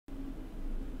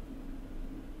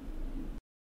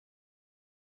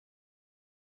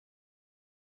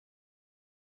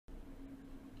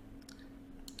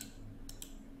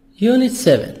Unit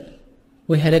 7.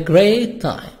 We had a great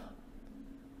time.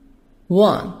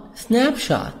 1.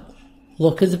 Snapshot.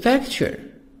 Look at the picture.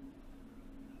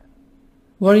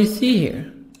 What do you see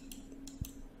here?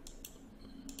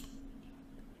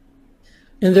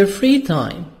 In their free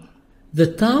time,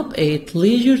 the top 8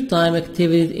 leisure time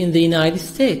activities in the United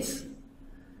States.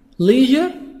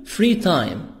 Leisure, free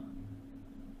time.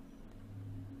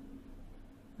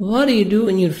 What do you do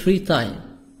in your free time?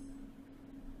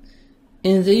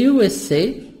 In the USA,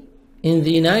 in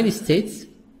the United States,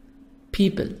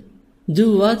 people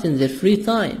do what in their free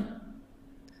time?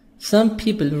 Some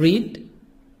people read,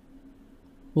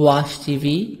 watch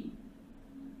TV,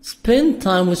 spend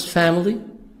time with family,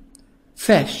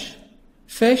 fish,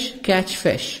 catch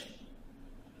fish,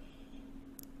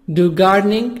 do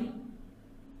gardening,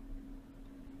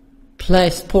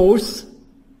 play sports,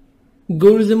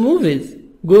 go to the movies,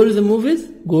 go to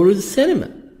the cinema,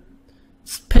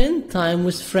 spend time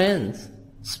with friends,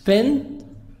 spend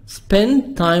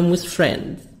time with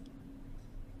friends,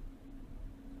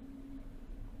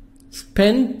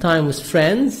 spend time with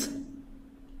friends.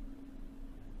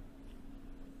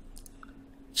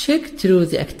 Check through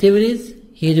the activities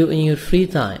you do in your free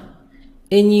time.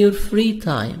 In your free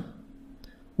time,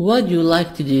 what do you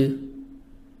like to do?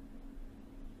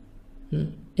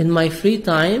 In my free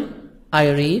time, I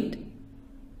read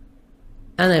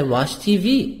and I watch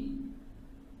TV.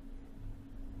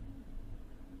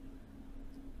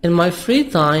 In my free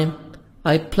time,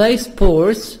 I play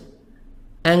sports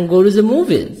and go to the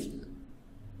movies.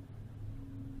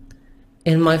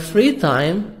 In my free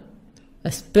time, I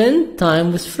spend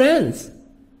time with friends.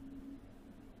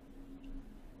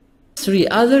 3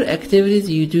 other activities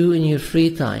you do in your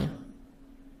free time.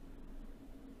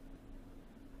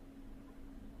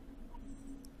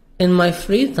 In my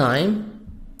free time,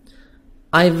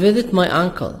 I visit my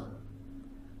uncle.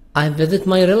 I visit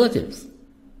my relatives.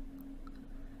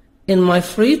 In my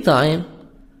free time,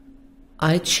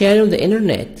 I chat on the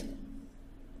internet.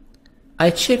 I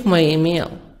check my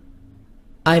email.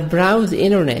 I browse the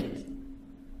internet.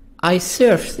 I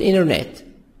surf the internet.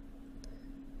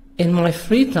 In my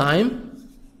free time,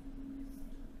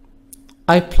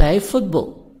 I play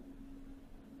football.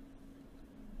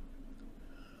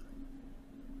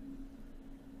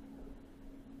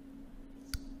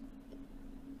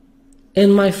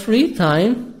 In my free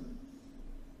time,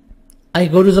 I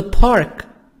go to the park.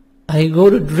 I go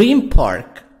to Dream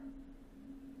Park.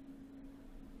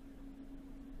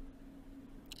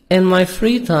 In my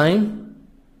free time,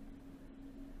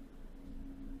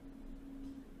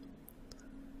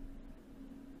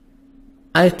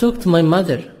 I talk to my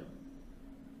mother.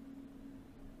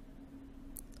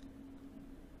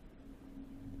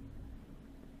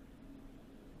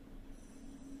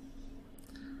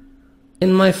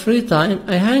 In my free time,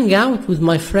 I hang out with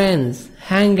my friends. I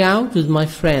hang out with my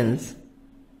friends.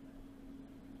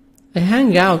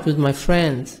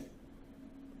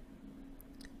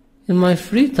 In my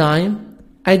free time,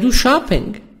 I do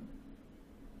shopping.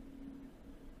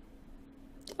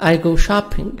 I go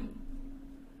shopping.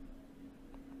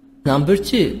 Number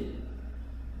 2.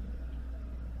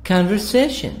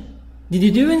 Conversation. Did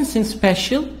you do anything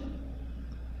special?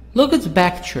 Look at the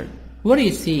picture. What do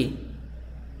you see?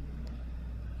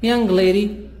 Young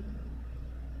lady.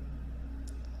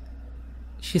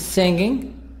 She's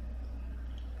singing.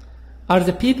 Are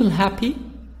the people happy?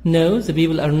 No, the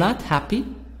people are not happy.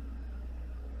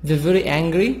 They're very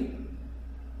angry.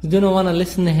 They don't want to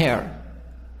listen to her.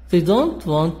 They don't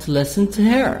want to listen to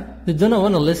her. They don't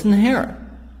want to listen to her.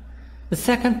 The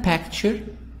second picture,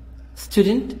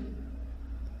 student.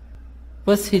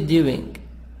 What's he doing?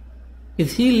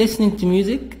 Is he listening to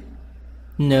music?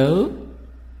 No.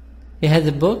 He has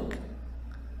a book.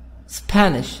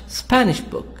 Spanish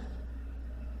book.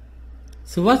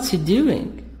 So what's he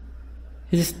doing?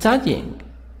 He's studying.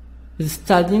 He's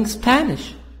studying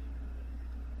Spanish.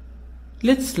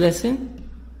 Let's listen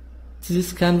to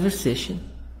this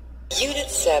conversation. Unit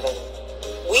 7.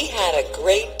 We had a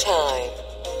great time.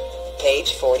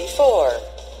 Page 44.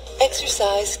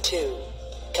 Exercise 2.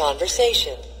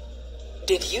 Conversation.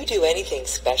 Did you do anything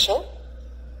special?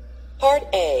 Part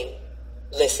A.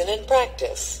 Listen and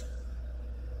practice.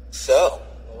 So,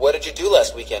 what did you do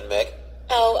last weekend, Meg?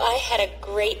 Oh, I had a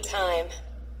great time.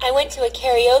 I went to a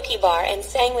karaoke bar and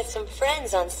sang with some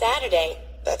friends on Saturday.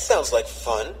 That sounds like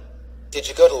fun. Did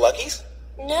you go to Lucky's?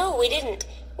 No, we didn't.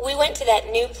 We went to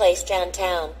that new place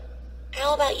downtown.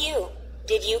 How about you?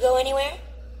 Did you go anywhere?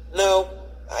 No,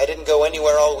 I didn't go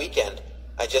anywhere all weekend.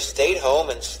 I just stayed home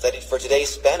and studied for today's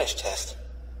Spanish test.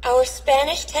 Our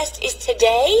Spanish test is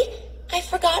today? I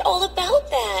forgot all about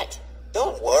that.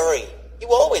 Don't worry. You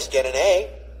always get an A.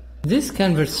 This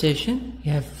conversation,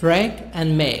 you have Greg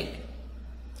and Meg.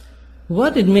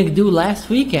 What did Meg do last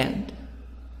weekend?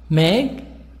 Meg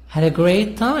had a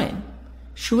great time.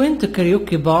 She went to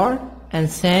karaoke bar and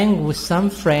sang with some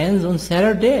friends on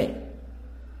Saturday.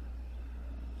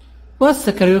 What's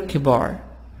a karaoke bar?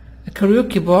 A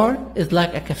karaoke bar is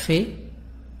like a cafe.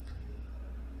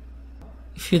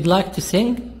 If you'd like to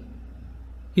sing,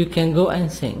 you can go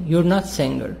and sing. You're not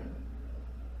singer.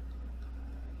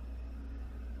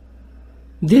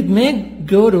 Did Meg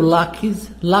go to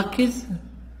Lucky's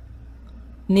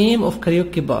name of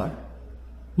karaoke bar?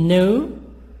 No,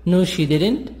 she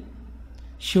didn't.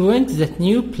 She went to that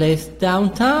new place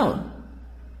downtown.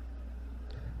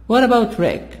 What about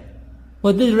Rick?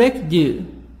 What did Rick do?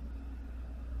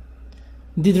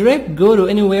 Did Rick go to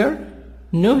anywhere?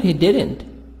 No, he didn't.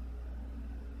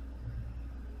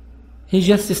 He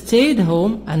just stayed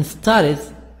home and studied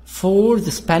for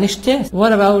the Spanish test.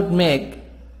 What about Meg?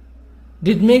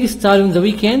 Did Meg study on the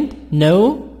weekend?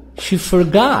 No, she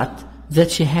forgot that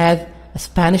she had a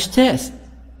Spanish test.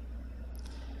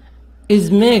 Is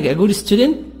Meg a good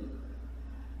student?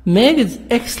 Meg is an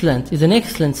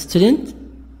excellent student.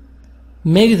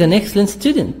 Meg is an excellent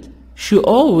student. She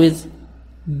always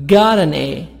got an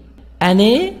A. An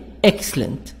A,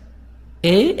 excellent.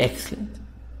 A, excellent.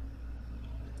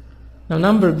 Now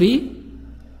number B,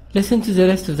 listen to the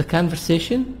rest of the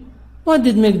conversation. What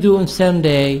did Meg do on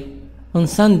Sunday? On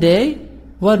Sunday,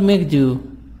 what did Meg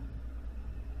do?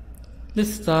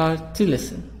 Let's start to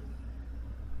listen.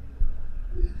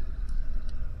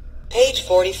 Page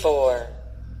 44.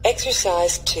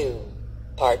 Exercise 2.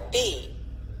 Part B.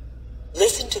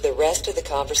 Listen to the rest of the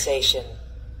conversation.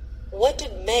 What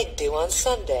did Meg do on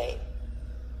Sunday?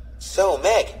 So,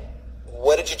 Meg,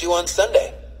 what did you do on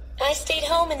Sunday? I stayed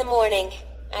home in the morning.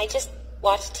 I just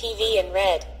watched TV and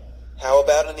read. How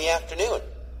about in the afternoon?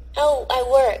 Oh, I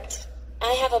worked.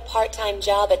 I have a part-time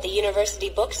job at the university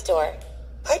bookstore.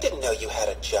 I didn't know you had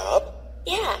a job.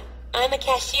 Yeah, I'm a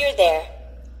cashier there.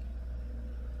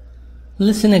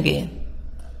 Listen again.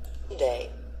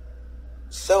 Sunday.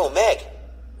 So, Meg,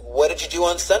 what did you do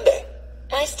on Sunday?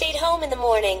 I stayed home in the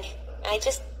morning. I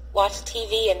just watched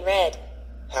TV and read.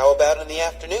 How about in the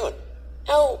afternoon?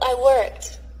 Oh, I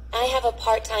worked. I have a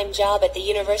part-time job at the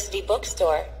university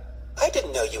bookstore. I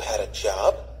didn't know you had a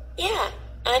job. Yeah,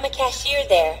 I'm a cashier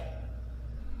there.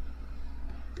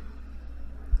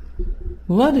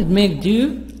 What did Meg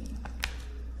do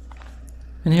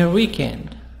in her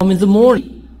weekend? In the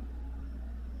morning.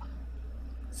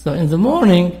 So in the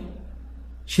morning,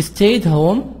 she stayed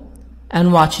home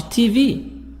and watched TV.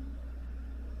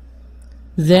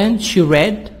 Then she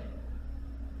read,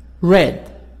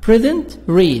 present,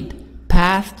 read,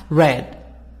 past, read.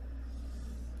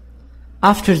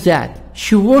 After that,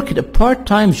 she worked a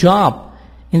part-time job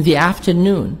in the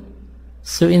afternoon.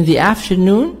 So in the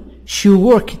afternoon, she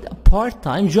worked a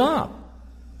part-time job.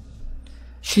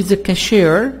 She's a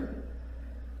cashier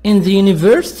in the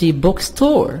university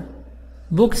bookstore.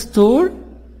 Bookstore,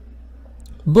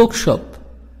 bookshop,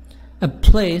 a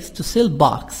place to sell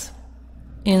books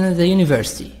in the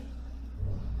university.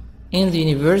 In the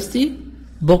university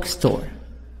bookstore.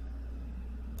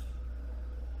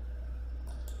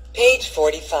 Page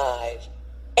 45.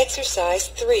 Exercise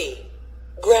 3.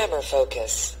 Grammar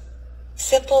focus.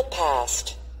 Simple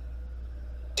past.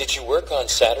 Did you work on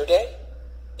Saturday?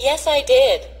 Yes, I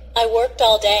did. I worked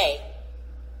all day.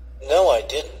 No, I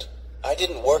didn't. I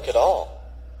didn't work at all.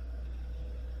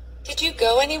 Did you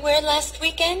go anywhere last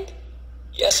weekend?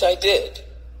 Yes, I did.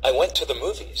 I went to the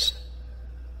movies.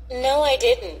 No, I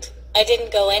didn't. I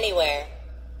didn't go anywhere.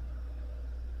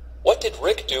 What did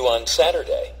Rick do on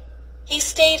Saturday? He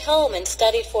stayed home and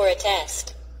studied for a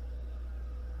test.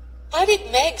 How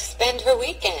did Meg spend her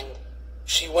weekend?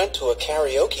 She went to a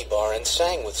karaoke bar and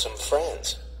sang with some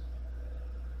friends.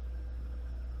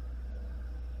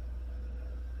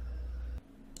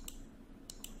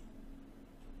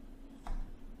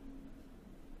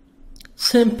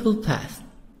 Simple past.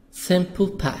 Simple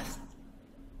past.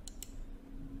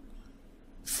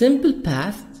 Simple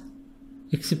past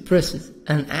expresses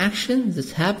an action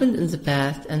that happened in the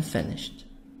past and finished.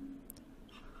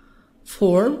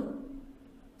 Form,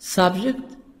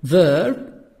 subject, verb,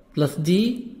 plus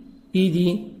D, ED,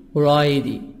 or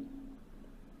IED.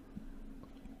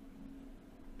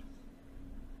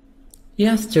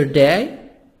 Yesterday,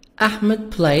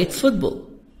 Ahmed played football.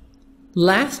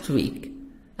 Last week,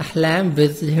 Ahlam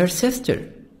visited her sister.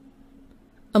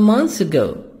 A month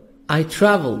ago, I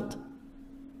traveled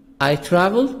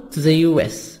to the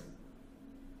US.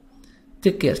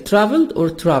 Take care, traveled or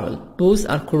travel, both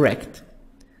are correct.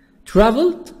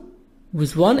 Traveled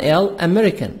with one L,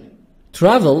 American.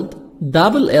 Traveled,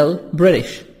 double L,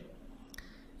 British.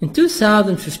 In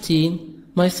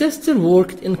 2015, my sister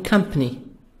worked in company.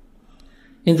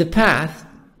 In the past,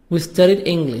 we studied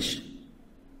English.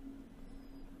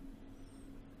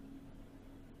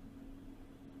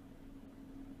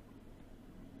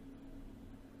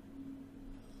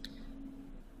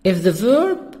 If the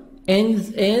verb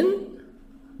ends in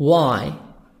Y,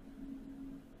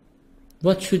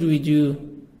 what should we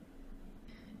do?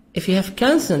 If you have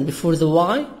consonant before the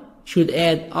Y, should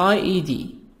add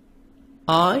IED.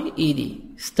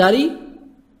 IED. Study,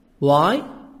 Y,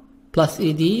 plus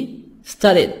ED,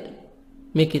 studied.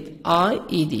 Make it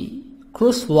IED.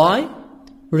 Cross Y,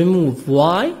 remove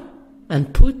Y,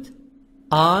 and put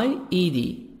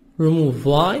IED. Remove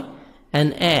Y,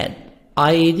 and add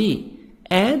IED.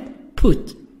 Add,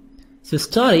 put. So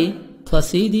study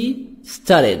plus ED,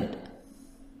 studied.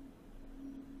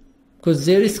 Because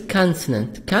there is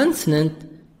consonant.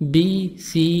 Consonant B,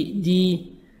 C,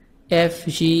 D, F,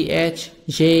 G, H,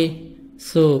 J.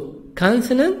 So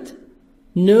consonant,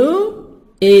 no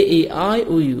A, E, I,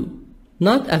 O, U.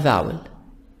 Not a vowel.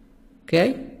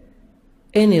 Okay?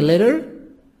 Any letter,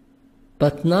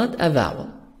 but not a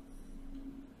vowel.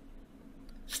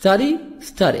 Study,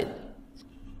 studied.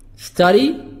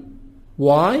 Study,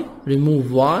 Y,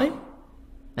 remove Y,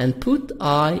 and put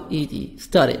I-E-D,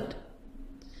 studied.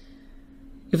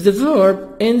 If the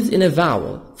verb ends in a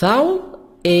vowel, vowel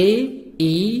A,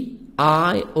 E,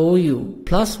 I, O, U,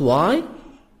 plus Y,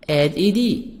 add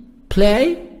ED.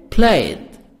 Play, played.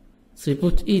 So you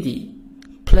put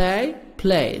ED. Play,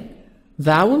 played.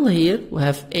 Vowel here, we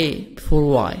have A before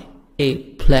Y. A,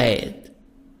 played.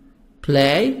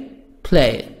 Play,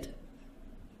 played.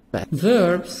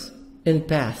 Verbs in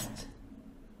past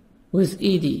with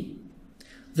ed.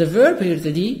 The verb here,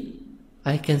 the d,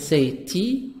 I can say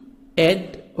t,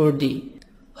 ed, or d.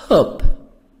 Hope,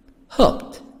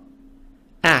 hoped.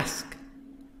 Ask,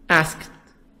 asked.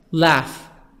 Laugh,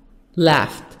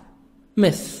 laughed.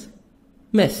 Miss,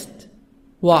 missed.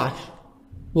 Wash,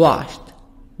 washed.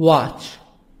 Watch,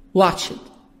 watched.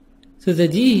 So the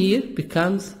d here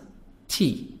becomes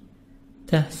t,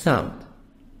 the sound.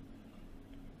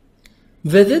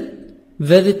 Visit,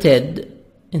 visited.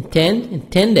 Intend,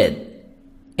 intended.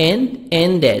 End,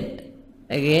 ended.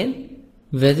 Again,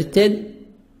 visited,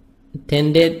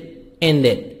 intended,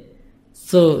 ended.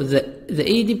 So the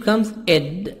ed becomes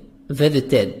ed,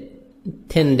 visited,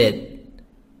 intended,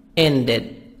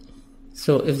 ended.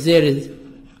 So if there is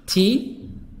t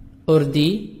or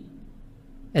d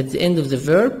at the end of the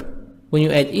verb, when you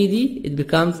add ed, it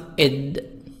becomes ed.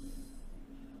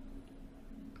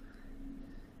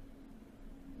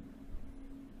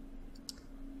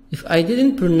 If I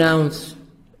didn't pronounce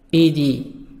ed,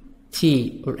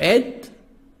 t, or ed,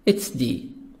 it's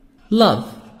d. Love,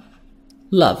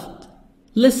 loved.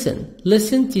 Listen,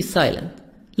 listen, t silent.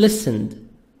 Listened.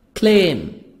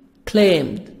 Claim,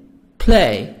 claimed.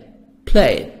 Play,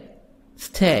 played.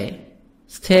 Stay,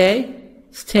 stay,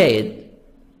 stayed.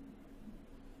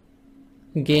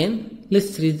 Again,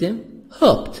 let's read them.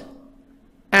 Hoped,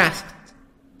 asked,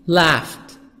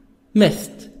 laughed,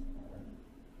 missed,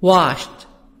 washed,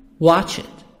 watched,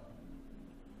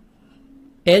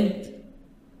 ed,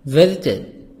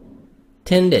 visited,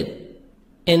 tended,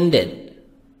 ended.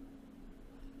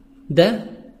 The,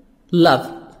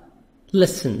 loved,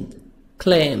 listened,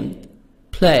 claimed,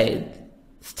 played,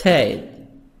 stayed.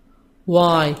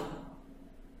 Why?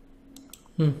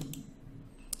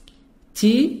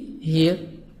 T here,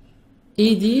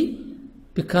 ed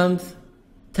becomes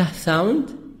t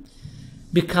sound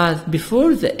because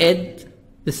before the ed,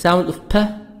 the sound of p,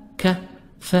 k,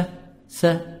 f, s,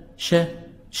 sh,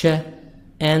 ch,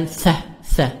 and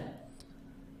th.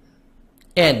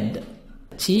 Ed.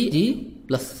 T, d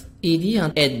plus ed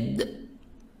and ed.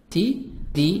 T,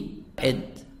 d,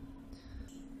 ed.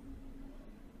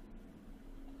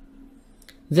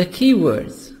 The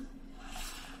keywords.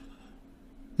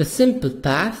 The simple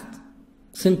past,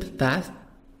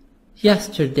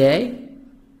 yesterday,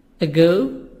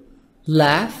 ago,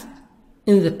 last,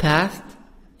 in the past,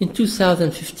 in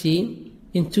 2015,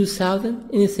 in 2000,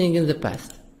 anything in the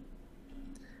past.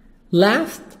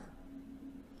 Last,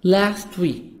 last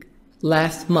week,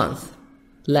 last month,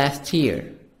 last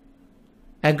year.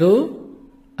 Ago,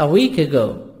 a week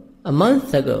ago, a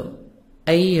month ago,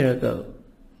 a year ago.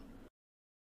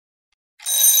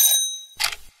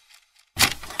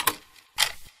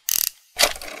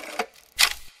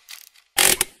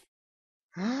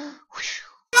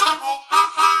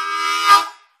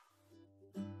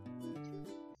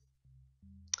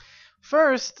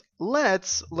 First,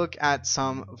 let's look at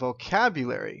some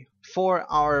vocabulary for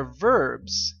our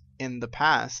verbs in the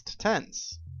past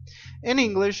tense. In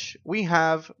English, we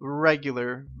have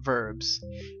regular verbs,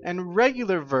 and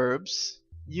regular verbs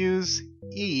use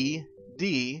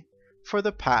ed for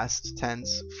the past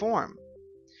tense form.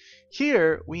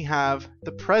 Here we have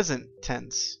the present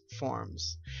tense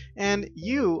forms, and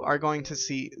you are going to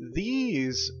see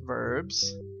these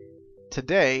verbs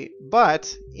today,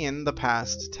 but in the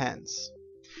past tense.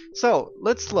 So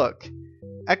let's look.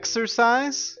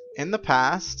 Exercise in the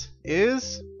past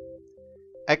is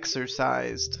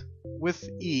exercised with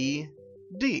ed.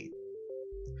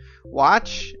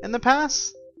 Watch in the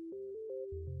past,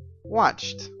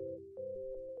 watched.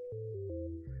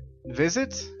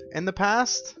 Visit in the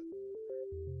past,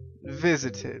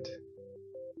 visited.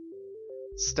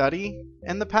 Study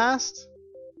in the past,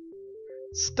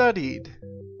 studied.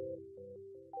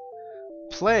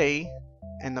 Play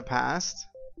in the past,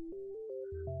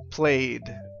 played.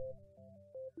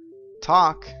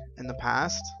 Talk in the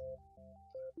past,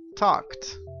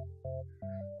 talked.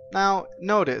 Now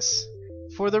notice,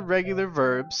 for the regular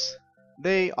verbs,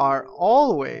 they are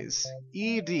always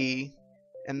ed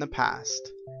in the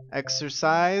past.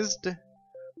 Exercised,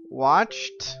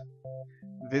 watched,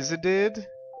 visited,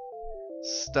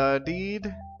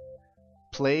 studied,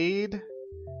 played,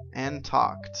 and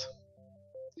talked.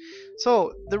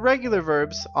 So the regular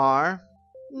verbs are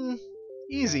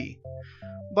easy,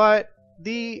 but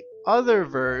the other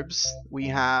verbs we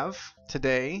have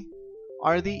today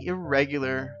are the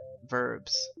irregular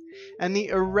verbs. And the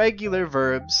irregular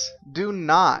verbs do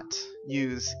not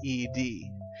use ed,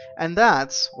 and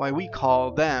that's why we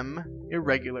call them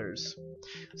irregulars.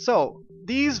 So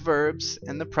these verbs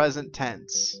in the present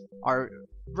tense are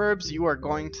verbs you are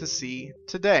going to see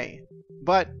today,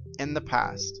 but in the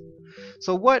past.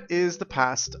 So what is the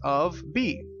past of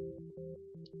be?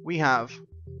 We have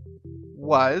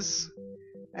was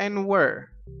and were.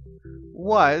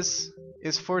 Was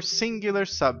is for singular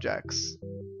subjects.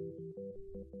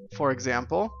 For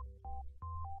example,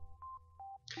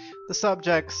 the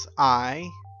subjects I,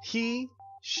 he,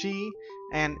 she,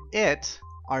 and it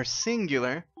are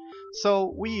singular,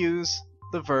 so we use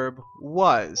the verb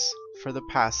was for the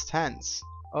past tense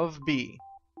of be.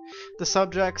 The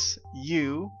subjects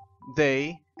you,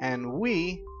 they, and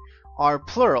we are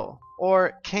plural,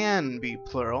 or can be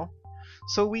plural,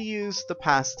 so we use the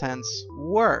past tense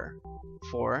were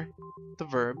for the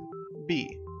verb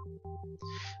be.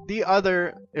 The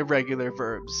other irregular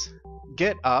verbs,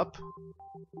 get up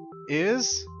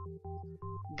is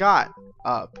got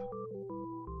up.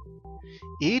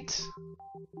 Eat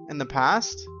in the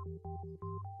past,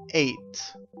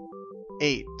 ate,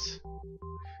 ate.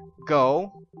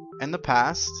 Go in the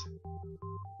past,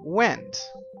 went.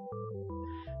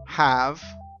 Have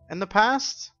in the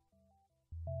past,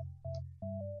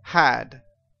 had.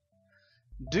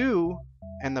 Do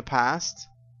in the past,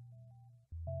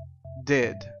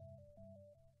 did.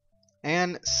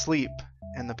 And sleep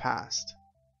in the past,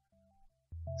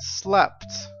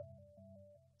 slept,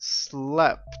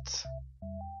 slept.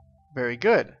 Very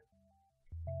good.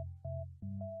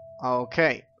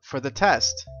 Okay, for the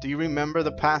test, do you remember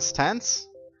the past tense?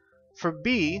 For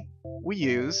be, we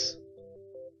use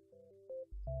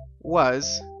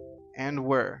was and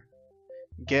were.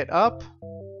 Get up,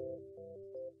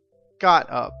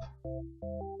 got up.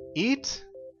 Eat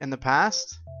in the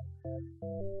past,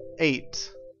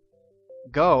 ate.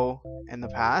 Go in the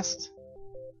past,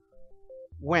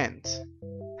 went.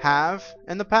 Have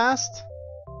in the past,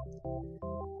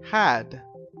 had.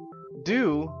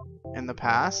 Do in the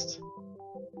past,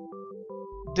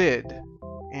 did.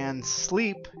 And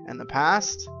sleep in the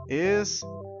past is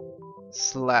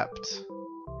slept.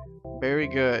 Very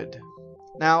good.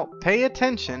 Now pay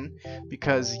attention,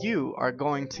 because you are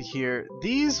going to hear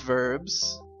these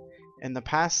verbs in the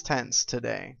past tense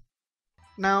today.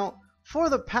 Now for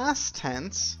the past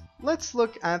tense, let's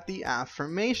look at the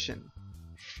affirmation.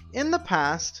 In the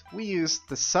past, we used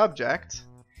the subject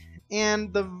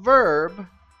and the verb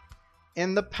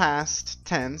in the past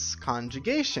tense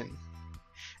conjugation.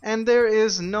 And there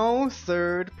is no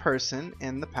third person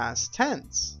in the past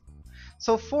tense.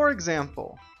 So for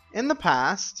example, in the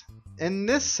past, in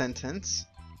this sentence,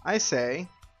 I say,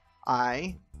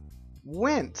 I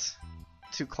went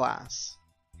to class.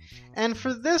 And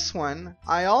for this one,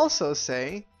 I also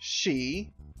say,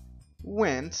 she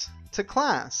went to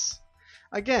class.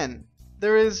 Again,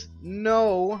 there is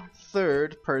no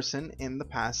third person in the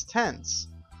past tense.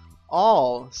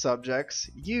 All subjects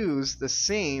use the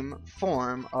same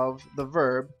form of the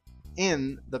verb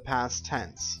in the past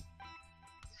tense.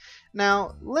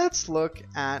 Now, let's look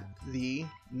at the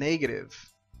negative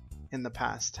in the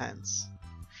past tense.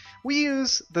 We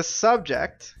use the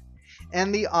subject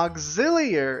And the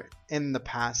auxiliary in the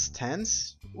past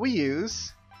tense, we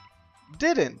use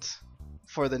didn't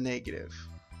for the negative.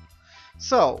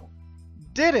 So,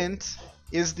 didn't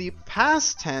is the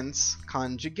past tense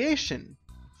conjugation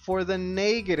for the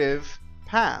negative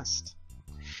past.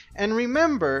 And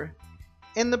remember,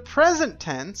 in the present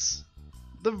tense,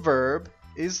 the verb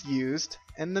is used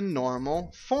in the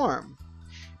normal form.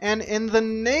 And in the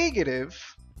negative,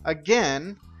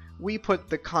 again, we put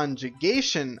the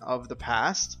conjugation of the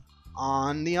past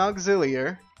on the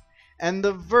auxiliary, and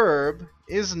the verb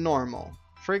is normal.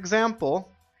 For example,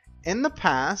 in the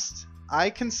past, I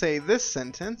can say this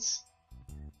sentence: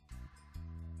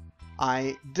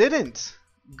 I didn't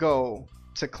go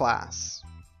to class.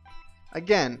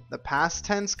 Again, the past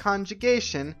tense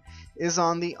conjugation is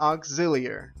on the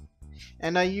auxiliary,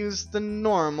 and I use the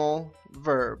normal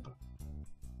verb.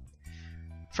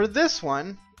 For this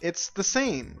one, it's the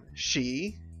same.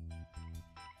 She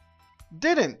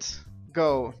didn't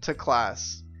go to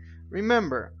class.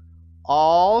 Remember,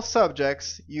 all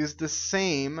subjects use the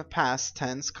same past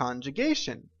tense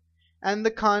conjugation, and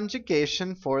the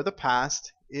conjugation for the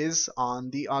past is on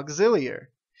the auxiliary.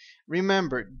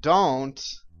 Remember, don't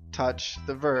touch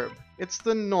the verb. It's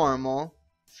the normal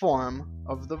form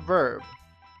of the verb.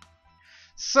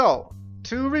 So,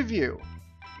 to review,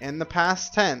 in the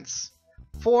past tense,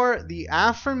 for the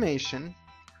affirmation,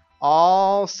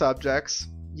 all subjects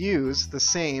use the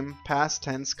same past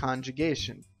tense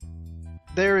conjugation.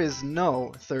 There is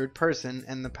no third person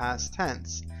in the past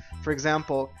tense. For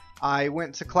example, I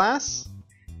went to class,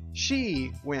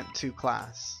 she went to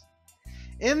class.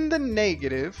 In the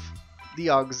negative, the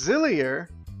auxiliary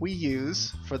we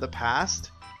use for the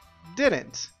past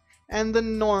didn't, and the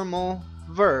normal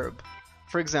verb.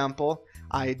 For example,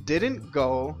 I didn't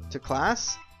go to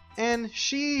class, and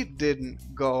she didn't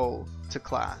go to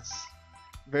class.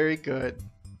 Very good.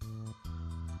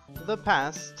 The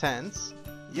past tense,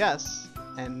 yes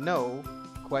and no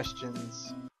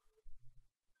questions.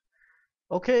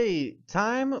 Okay,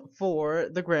 time for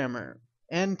the grammar.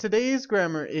 And today's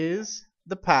grammar is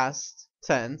the past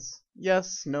tense,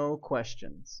 yes, no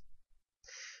questions.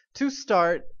 To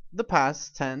start the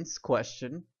past tense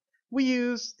question, we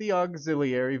use the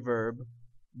auxiliary verb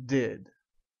did.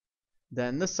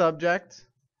 Then the subject,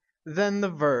 then the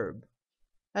verb.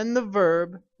 And the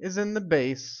verb is in the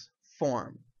base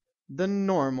form, the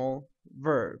normal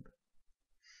verb.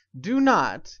 Do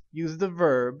not use the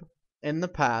verb in the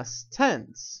past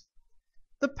tense.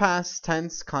 The past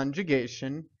tense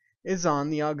conjugation is on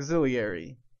the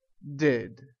auxiliary,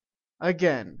 did.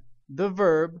 Again, the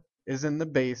verb is in the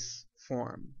base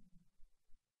form.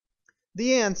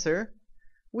 The answer,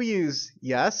 we use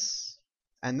yes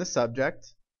and the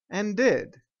subject and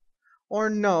did, or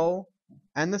no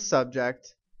and the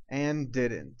subject and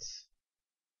didn't.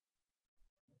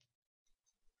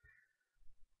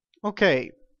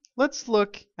 Okay, let's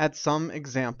look at some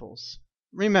examples.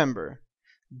 Remember,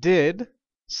 did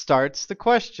starts the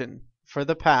question for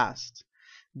the past,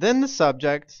 then the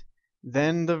subject,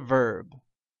 then the verb.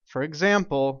 For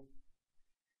example,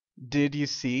 did you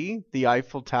see the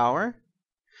Eiffel Tower?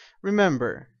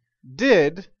 Remember,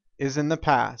 did is in the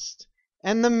past,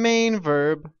 and the main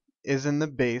verb is in the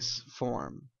base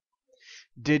form.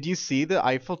 Did you see the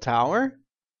Eiffel Tower?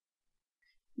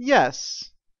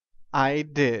 Yes, I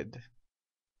did.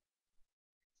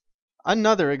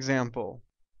 Another example.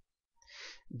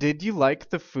 Did you like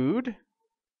the food?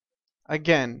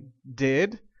 Again,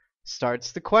 did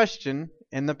starts the question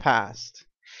in the past,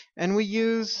 and we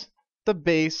use the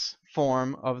base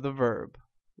form of the verb,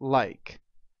 like.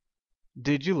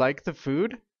 Did you like the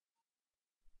food?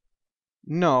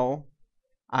 No,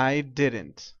 I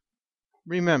didn't.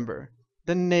 Remember,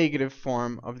 the negative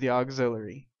form of the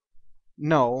auxiliary.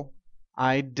 No,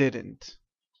 I didn't.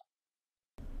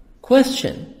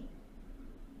 Question.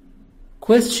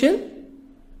 Question.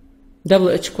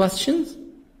 WH questions.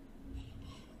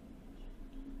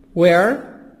 Where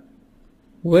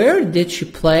did she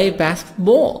play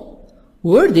basketball?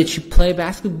 Where did she play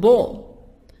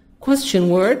basketball? Question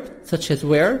word such as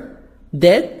where,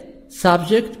 did,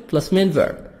 subject plus main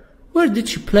verb. Where did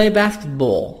she play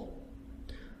basketball?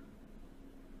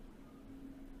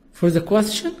 For the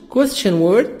question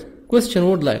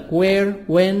word like where,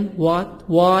 when, what,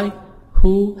 why,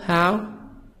 who, how,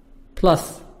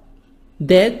 plus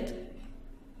did,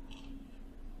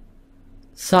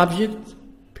 subject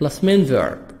plus main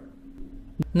verb.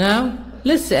 Now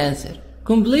let's answer.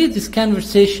 Complete these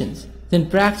conversations, then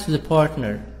practice with the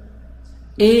partner.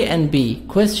 A and B,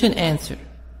 question answer.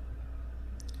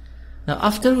 Now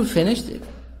after we finished it,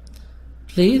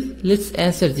 please let's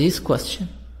answer this question.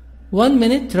 1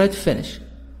 minute, try to finish.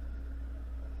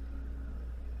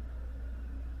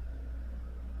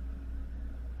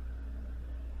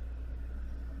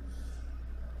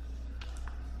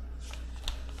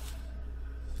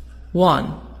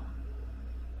 1.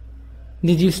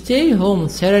 Did you stay home on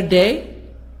Saturday?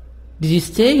 Did you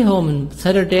stay home on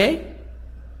Saturday?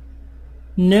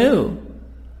 No,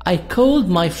 I called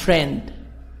my friend.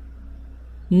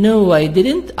 No, I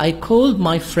didn't. I called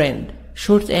my friend.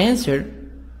 Short answer,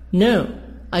 no,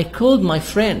 I called my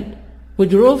friend. We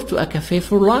drove to a cafe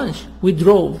for lunch. We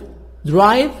drove.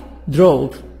 Drive,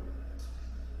 drove.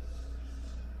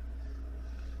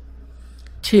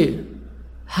 2.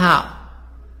 How?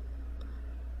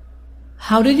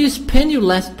 How did you spend your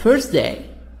last birthday?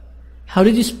 How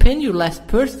did you spend your last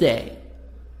birthday?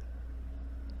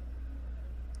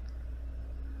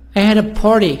 I had a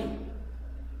party.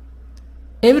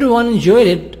 Everyone enjoyed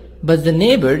it, but the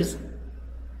neighbors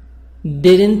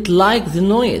didn't like the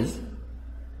noise.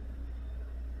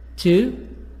 2.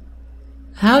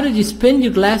 How did you spend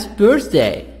your last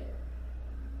birthday?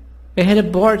 I had a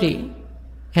party.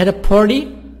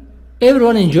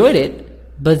 Everyone enjoyed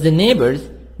it, but the neighbors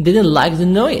didn't like the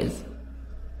noise.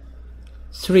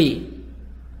 3.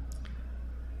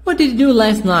 What did you do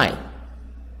last night?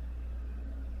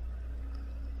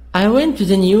 I went to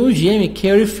the new Jim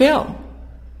Carrey film.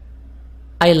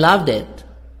 I loved it.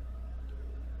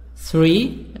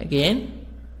 3. Again.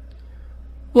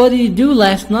 What did you do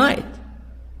last night?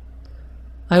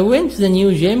 I went to the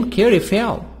new Jim Carrey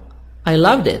film. I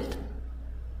loved it.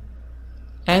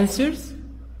 Answers.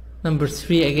 Number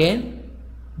 3 again.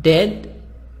 Did,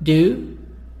 do,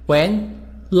 when,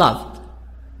 loved.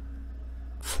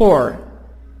 4.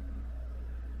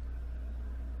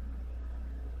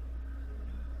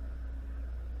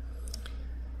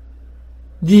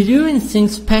 Did you do anything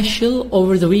special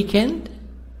over the weekend?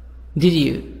 Did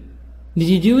you? Did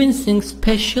you do anything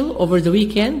special over the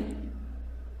weekend?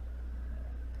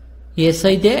 Yes,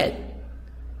 I did.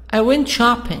 I went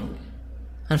shopping.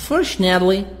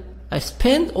 Unfortunately, I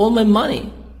spent all my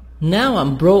money. Now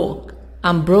I'm broke.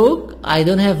 I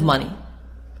don't have money.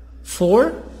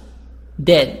 4.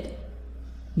 Did,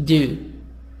 do,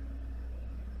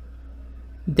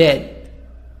 did.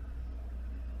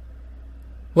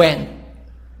 When?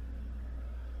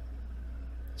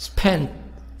 Spent.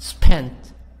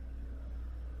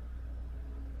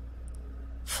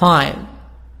 5.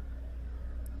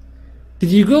 Did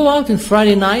you go out on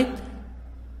Friday night?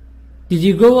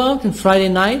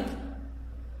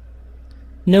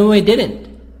 No, I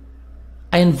didn't.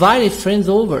 I invited friends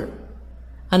over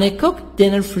and I cooked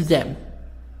dinner for them.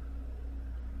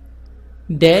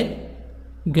 Did,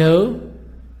 go,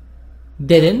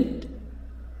 didn't,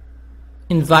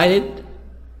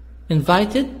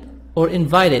 invited, or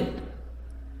invited.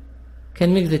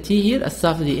 Can make the T here as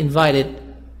soft as the invited.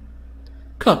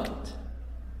 Cooked.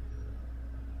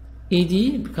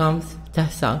 ED becomes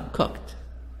tahsan, cooked.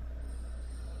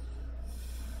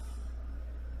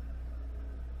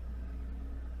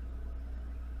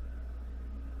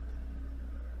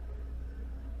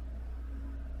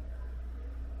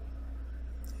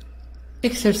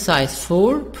 Exercise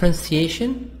 4,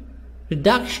 pronunciation.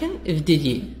 Reduction of did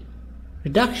you.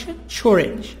 Reduction,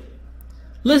 shortage.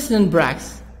 Listen and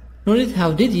practice. Notice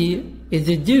how did you is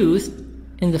reduced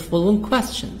in the following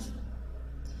questions.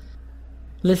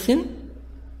 Listen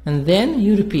and then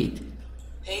you repeat.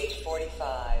 Page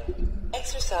 45.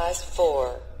 Exercise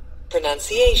 4.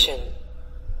 Pronunciation.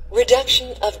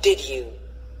 Reduction of did you.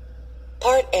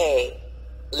 Part A.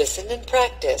 Listen and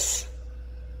practice.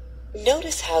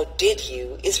 Notice how did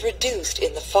you is reduced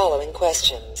in the following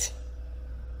questions.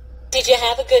 Did you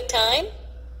have a good time?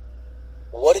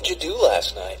 What did you do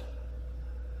last night?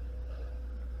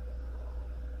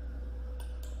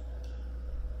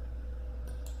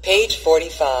 Page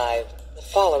 45. The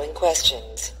following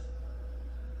questions.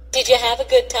 Did you have a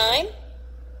good time?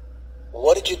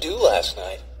 What did you do last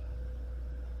night?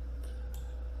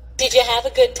 Did you have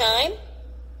a good time?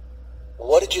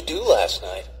 What did you do last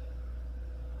night?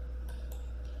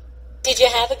 Did you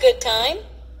have a good time?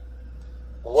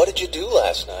 What did you do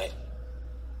last night?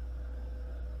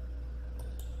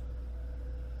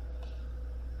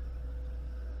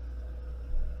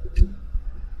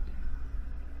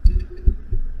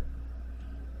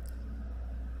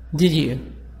 Did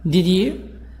you?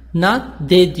 Not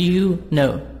did you,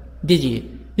 no. Did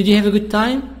you? Did you have a good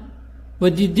time?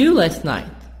 What did you do last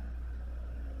night?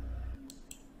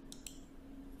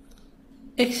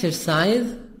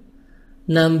 Exercise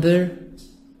number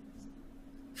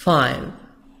 5.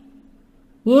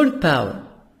 Word power,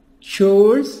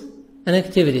 chores and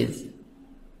activities.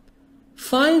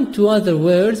 Find 2 other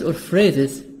words or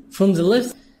phrases from the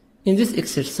list. In this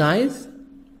exercise,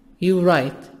 you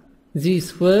write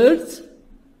these words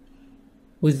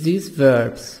with these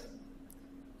verbs.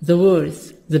 The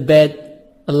words, the bed,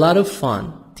 a lot of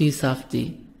fun, T soft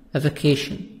D. A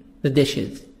vacation, the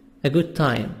dishes, a good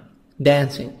time,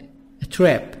 dancing, a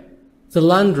trip, the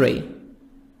laundry,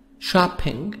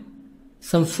 shopping,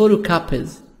 some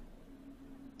photocopies.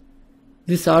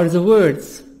 These are the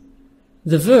words.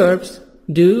 The verbs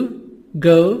do,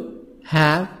 go,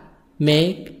 have,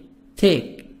 make,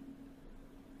 take.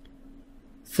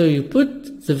 So you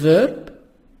put the verb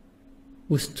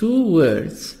with two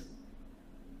words.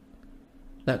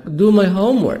 Like do my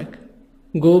homework,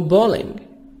 go bowling,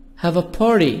 have a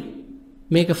party,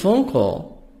 make a phone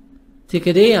call, take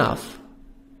a day off.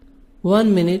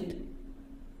 1 minute.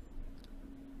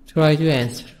 Try to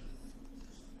answer.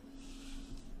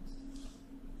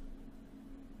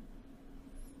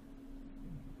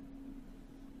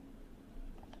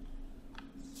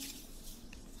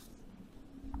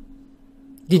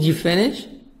 Did you finish?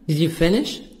 Did you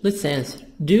finish? Let's answer.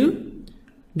 Do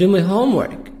my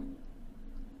homework.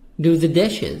 Do the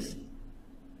dishes.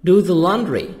 Do the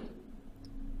laundry.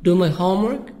 Do my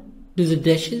homework. Do the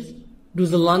dishes. Do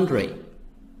the laundry.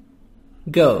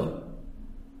 Go.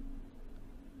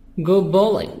 Go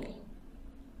bowling.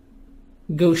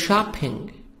 Go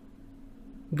shopping.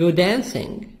 Go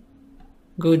dancing.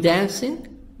 Go dancing.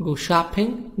 Go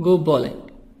shopping. Go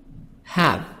bowling.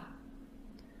 Have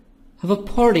a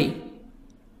party.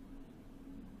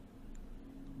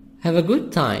 Have a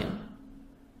good time.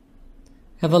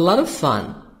 Have a lot of fun.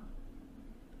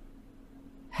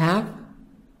 Have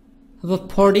a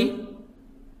party.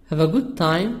 Have a good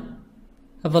time.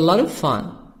 Have a lot of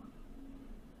fun.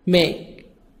 Make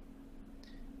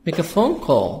a phone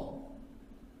call.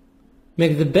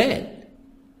 Make the bed.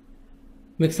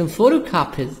 Make some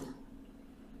photocopies.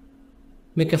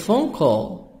 Make a phone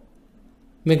call.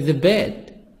 Make the bed.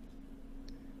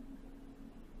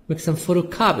 Make some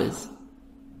photocopies.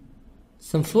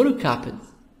 Some photocopies.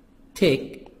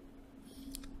 Take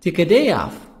a day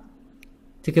off.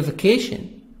 Take a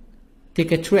vacation.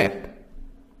 Take a trip.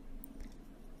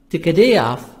 Take a day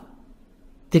off.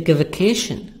 Take a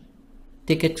vacation.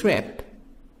 Take a trip.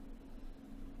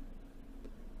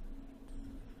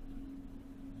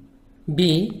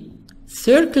 B.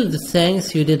 Circle the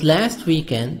things you did last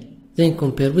weekend, then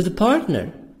compare with a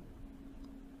partner.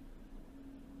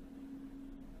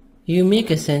 You make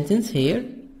a sentence here.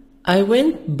 I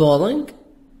went bowling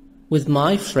with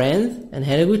my friends and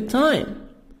had a good time.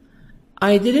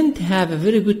 I didn't have a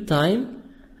very good time.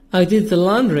 I did the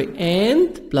laundry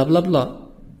and blah blah blah.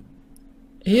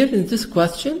 Here in this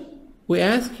question, we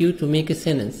ask you to make a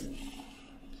sentence.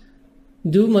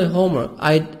 Do my homework.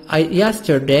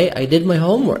 Yesterday I did my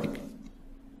homework.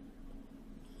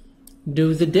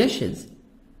 Do the dishes.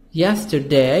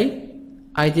 Yesterday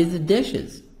I did the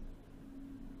dishes.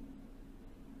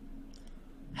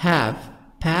 Have,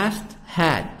 past,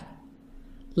 had.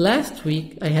 Last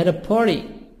week I had a party.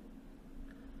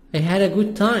 I had a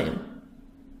good time.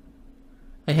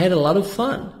 I had a lot of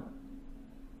fun.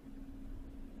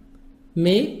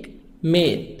 Make,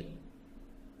 made.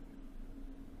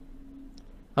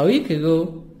 A week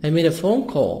ago I made a phone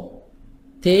call.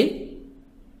 Take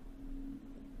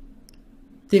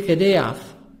a day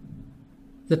off.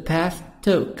 The past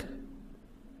took.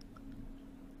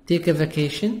 Take a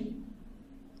vacation.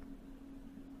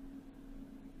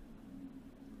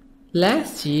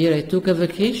 Last year I took a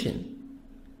vacation.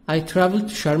 I traveled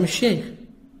to Sharm el-Sheikh.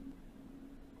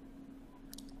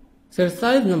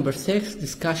 Exercise number 6,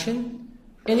 discussion.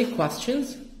 Any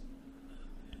questions?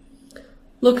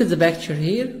 Look at the picture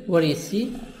here. What do you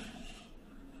see?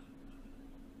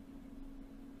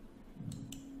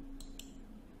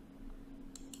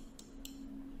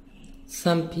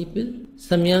 Some people,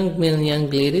 some young men and young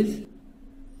ladies.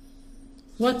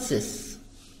 What's this?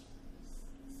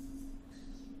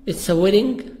 It's a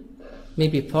wedding,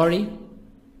 maybe party,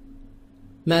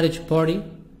 marriage party,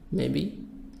 maybe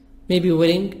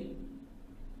wedding.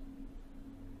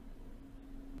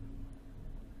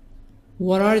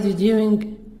 What are they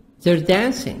doing? They're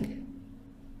dancing.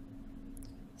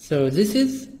 So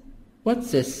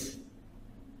what's this?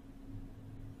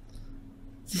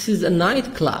 This is a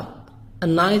nightclub.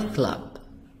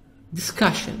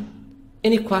 Discussion.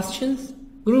 Any questions?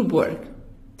 Group work.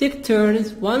 Take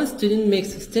turns. One student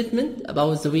makes a statement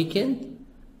about the weekend.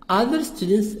 Other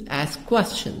students ask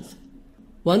questions.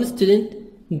 One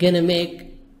student gonna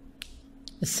make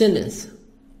a sentence.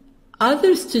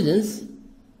 Other students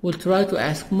will try to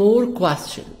ask more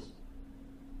questions.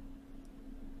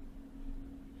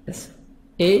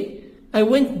 A. I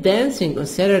went dancing on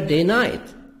Saturday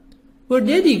night. Where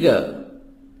did you go?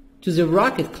 To the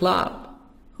Rocket Club.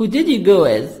 Who did you go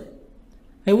with?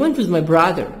 I went with my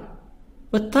brother.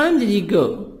 What time did you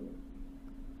go?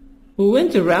 We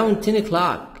went around 10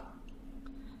 o'clock.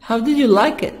 How did you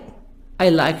like it? I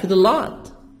like it a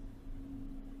lot.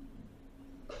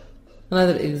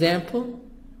 Another example.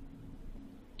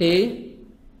 A.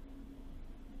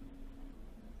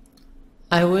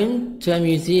 I went to a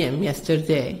museum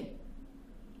yesterday.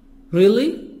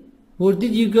 Really? Where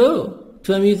did you go?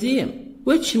 To a museum.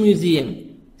 Which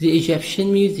museum? The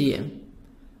Egyptian museum.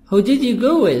 Who did you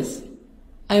go with?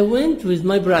 I went with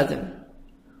my brother.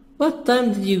 What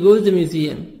time did you go to the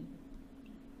museum?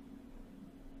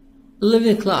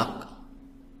 11 o'clock.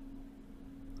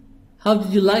 How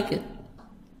did you like it?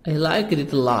 I liked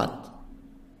it a lot.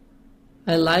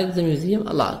 I liked the museum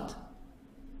a lot.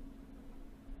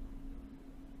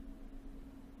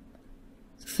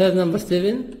 Exercise number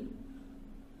 7.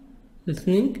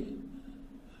 Listening.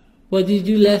 What did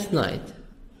you do last night?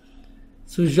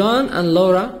 So John and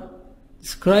Laura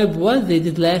describe what they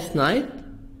did last night.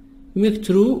 You make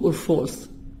true or false.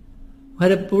 We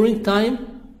had a boring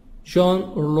time, John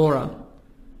or Laura.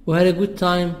 We had a good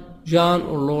time, John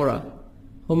or Laura.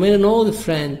 We made an old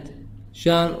friend,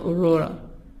 John or Laura.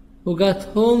 We got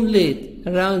home late,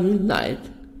 around midnight,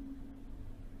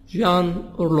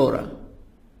 John or Laura.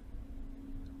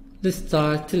 Let's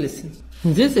start to listen.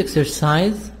 In this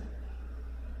exercise,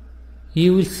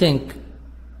 you will think,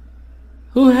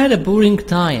 who had a boring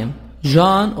time,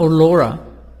 John or Laura?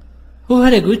 Who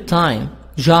had a good time,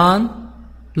 John,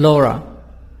 Laura?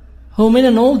 Who made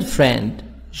an old friend,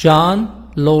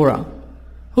 John, Laura?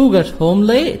 Who got home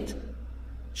late,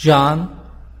 John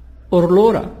or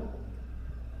Laura?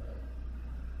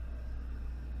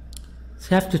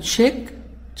 So you have to check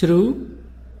true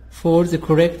for the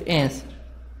correct answer.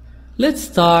 Let's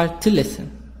start to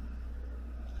listen.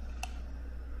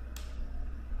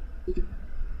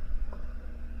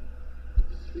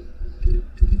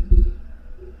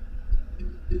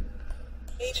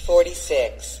 Page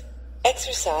 46.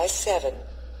 Exercise 7.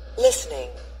 Listening.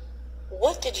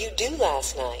 What did you do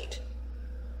last night?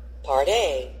 Part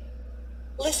A.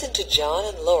 Listen to John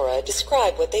and Laura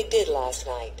describe what they did last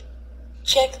night.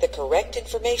 Check the correct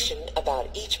information about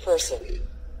each person.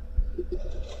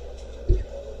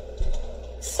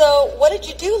 So, what did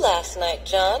you do last night,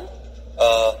 John?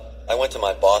 I went to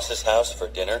my boss's house for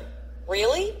dinner.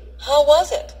 Really? How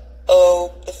was it?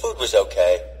 Oh, the food was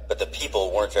okay, but the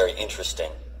people weren't very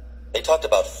interesting. They talked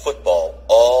about football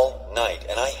all night,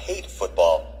 and I hate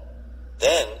football.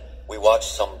 Then we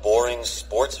watched some boring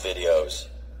sports videos.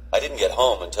 I didn't get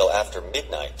home until after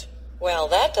midnight. Well,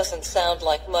 that doesn't sound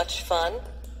like much fun.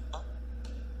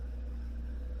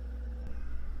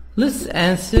 Let's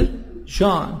answer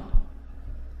John.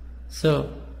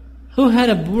 So, who had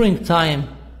a boring time?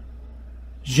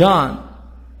 John.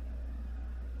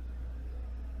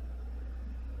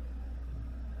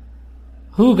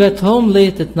 Who got home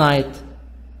late at night?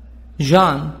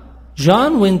 John.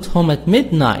 John went home at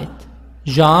midnight.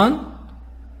 John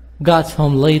got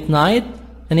home late night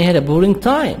and he had a boring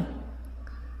time.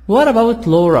 What about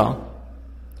Laura?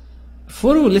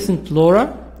 Before we listen to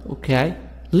Laura, okay,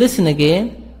 listen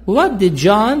again. What did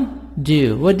John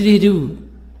do? What did he do?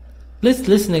 Let's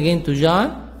listen again to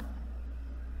John.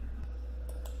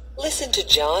 Listen to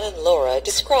John and Laura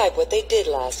describe what they did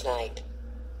last night.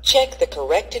 Check the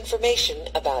correct information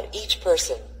about each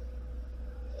person.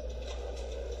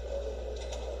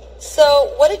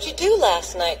 So, what did you do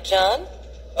last night, John?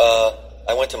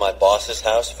 I went to my boss's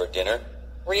house for dinner.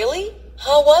 Really?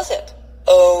 How was it?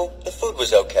 Oh, the food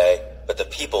was okay, but the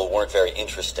people weren't very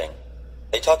interesting.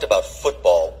 They talked about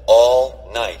football all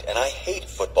night, and I hate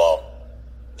football.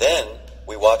 Then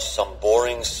we watched some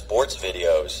boring sports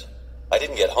videos. I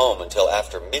didn't get home until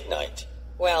after midnight.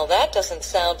 Well, that doesn't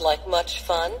sound like much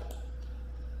fun.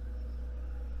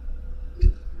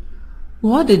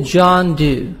 What did John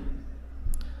do?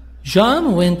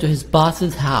 John went to his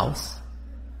boss's house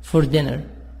for dinner.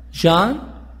 John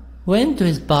went to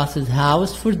his boss's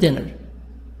house for dinner.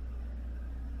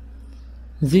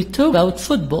 They talked about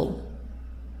football.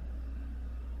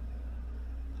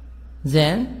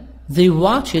 Then they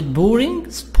watched boring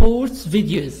sports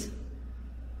videos.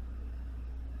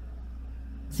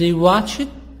 They watched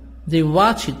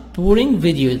boring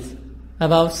videos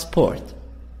about sport.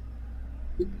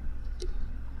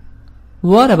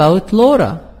 What about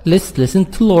Laura? Let's listen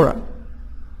to Laura.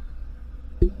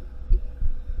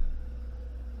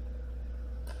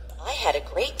 I had a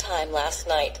great time last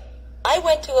night. I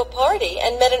went to a party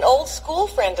and met an old school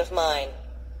friend of mine.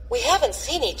 We haven't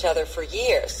seen each other for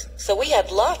years, so we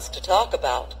had lots to talk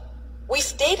about. We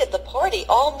stayed at the party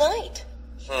all night.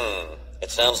 It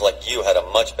sounds like you had a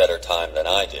much better time than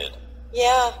I did.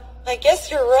 Yeah, I guess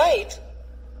you're right.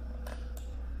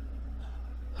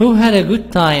 Who had a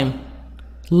good time?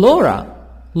 Laura.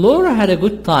 Laura had a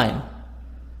good time.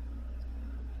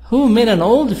 Who made an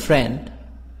old friend?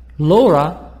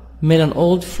 Laura made an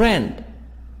old friend.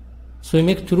 So we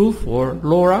make true for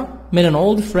Laura made an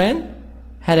old friend,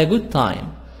 had a good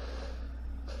time.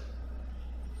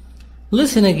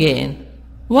 Listen again.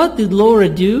 What did Laura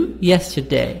do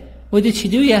yesterday? What did she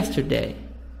do yesterday?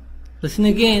 Listen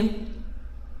again.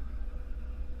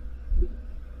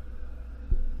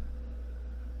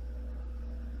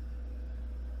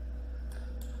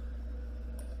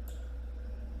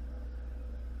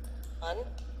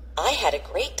 I had a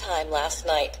great time last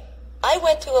night. I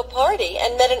went to a party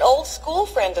and met an old school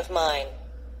friend of mine.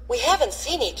 We haven't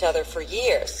seen each other for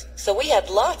years, so we had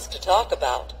lots to talk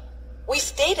about. We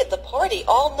stayed at the party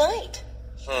all night.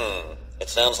 It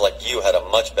sounds like you had a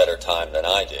much better time than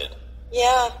I did.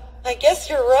 Yeah, I guess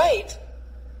you're right.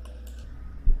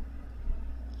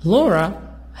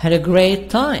 Laura had a great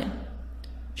time.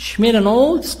 She met an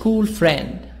old school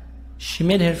friend. She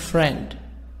met her friend.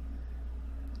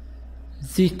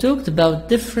 They talked about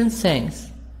different things.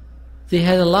 They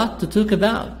had a lot to talk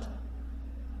about.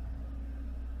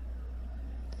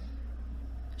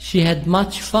 She had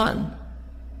much fun.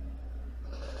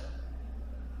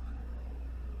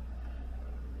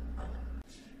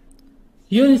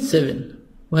 Unit 7.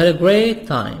 We had a great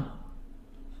time.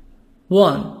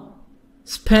 1.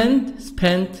 Spend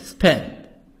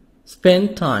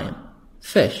time.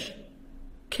 Fish.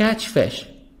 Catch fish.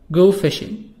 Go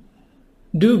fishing.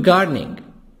 Do gardening.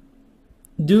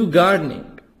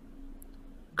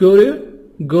 Go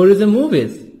to the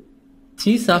movies.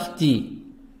 T soft D.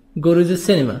 Go to the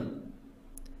cinema.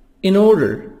 In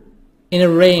order. In a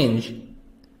range.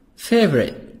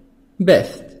 Favorite.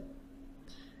 Best.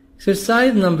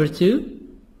 Exercise number 2.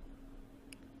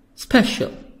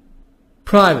 Special.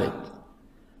 Private.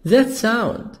 That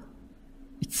sound.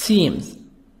 It seems.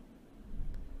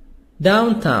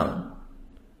 Downtown.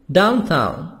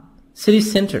 City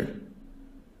center.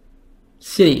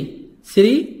 City.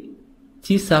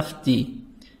 T soft D.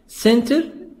 Center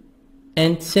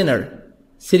and center.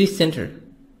 City center.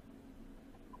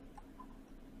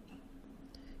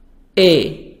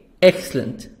 A.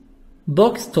 Excellent.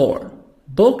 Bookstore.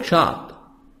 Bookshop.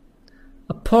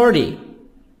 A party.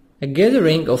 A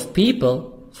gathering of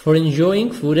people for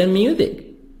enjoying food and music.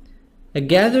 A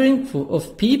gathering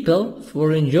of people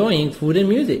for enjoying food and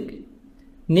music.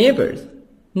 Neighbors.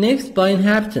 Next by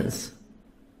inhabitants.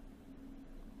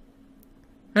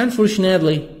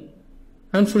 Unfortunately.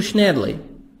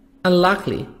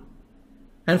 Unluckily.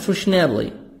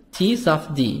 Unfortunately. T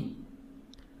soft D.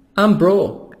 I'm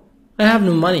broke. I have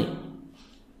no money.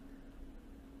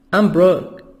 I'm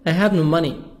broke. I have no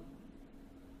money.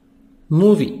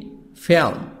 Movie.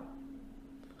 Film.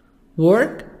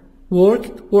 Worked.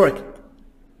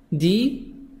 D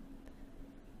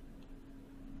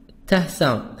ته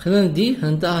sound. خلينا دي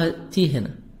هننطقها تي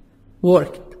هنا.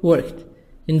 Worked.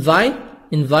 Invited.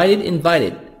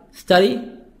 Studied.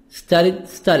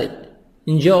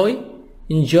 Enjoyed.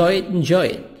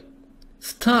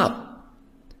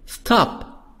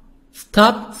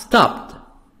 Stopped.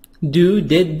 Do,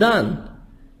 did, done.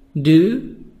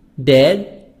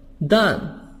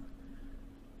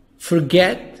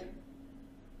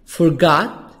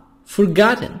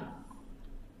 Forgotten.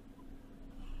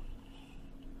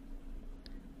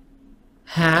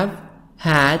 Have,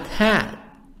 had.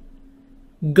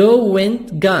 Go,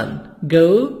 went, gone.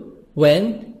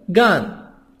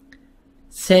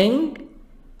 Sang,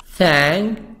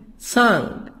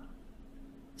 sung.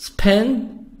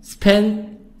 Spent.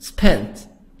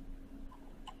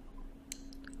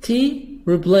 T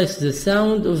replaces the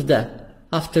sound of the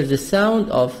after the sound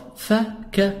of f,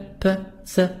 k, p,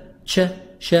 s, ch,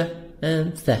 sh,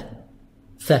 and th.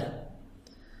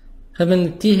 خلينا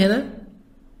التي هنا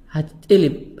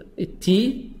هتتقلب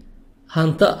التي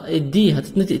هنطق الدي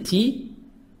هتتنطق تي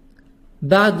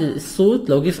بعد الصوت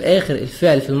لو جه في اخر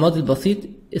الفعل في الماضي البسيط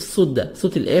الصوت ده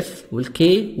صوت الاف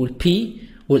والكي والبي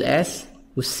والاس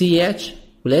والسي اتش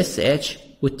والاس اتش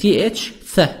والتي اتش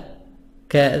ث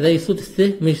زي صوت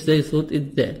الث مش زي صوت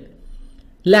الذال.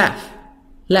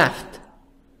 laughed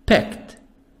pecked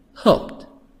hoped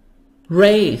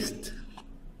raced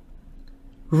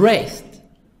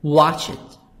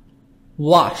watched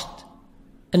washed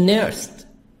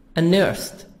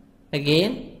nursed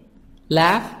again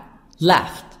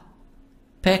laughed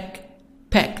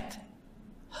pecked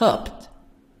hoped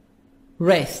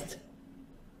raced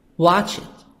watched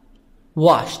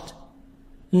washed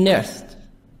nursed.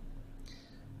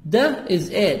 ده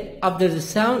is add after the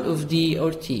sound of D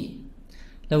or T.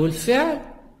 لو الفعل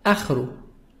آخره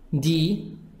D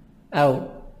أو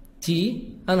T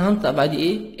أنا هنطق بعد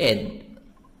إيه add.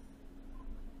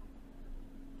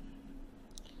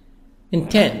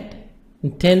 intend,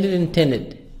 intended,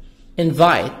 intended,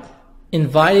 invite,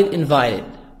 invited, invited.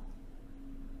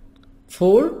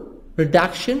 4.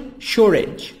 Reduction,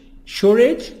 shortage,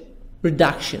 shortage,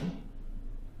 reduction.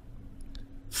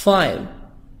 5.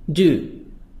 Do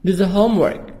the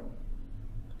homework,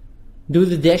 do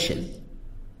the dishes,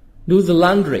 do the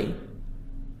laundry.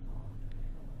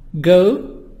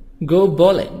 Go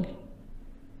bowling,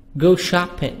 go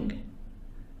shopping,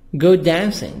 go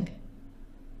dancing.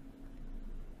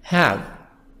 Have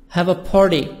a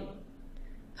party,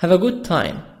 have a good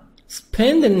time,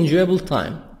 spend an enjoyable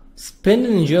time, spend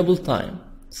an enjoyable time,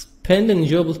 spend an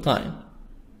enjoyable time.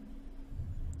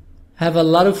 Have a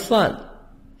lot of fun,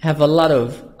 have a lot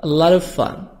of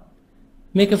fun.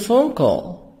 Make a phone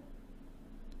call,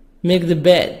 make the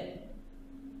bed,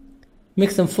 make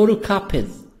some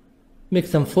photocopies, make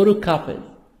some photocopies.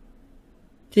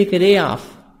 Take a day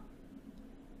off,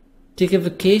 take a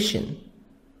vacation,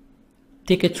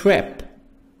 take a trip,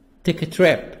 take a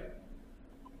trip.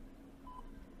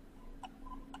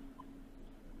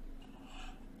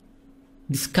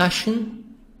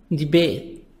 Discussion,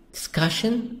 debate,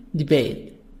 discussion,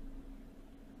 debate.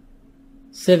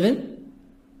 7.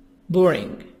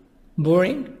 Boring,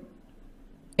 boring,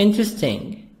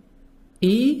 interesting.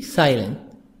 E silent,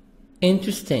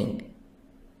 interesting.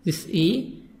 This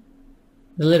E,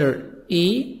 the letter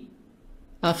E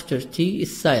after T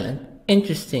is silent.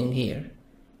 Interesting here,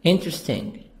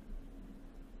 interesting.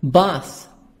 Boss,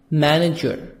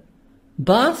 manager.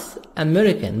 Boss,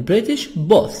 American, British,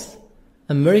 boss.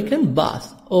 American,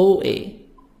 boss, OA.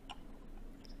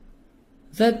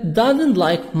 That doesn't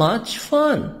like much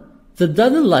fun. That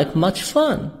doesn't like much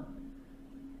fun.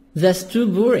 That's too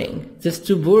boring. That's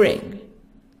too boring.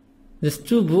 That's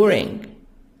too boring.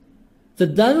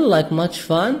 That doesn't like much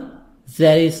fun.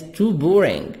 That is too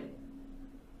boring.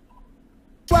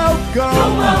 Welcome. You're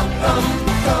welcome.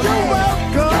 You're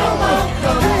welcome.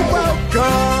 You're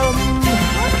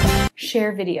welcome.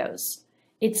 Share videos.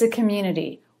 It's a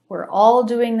community. We're all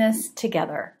doing this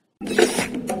together.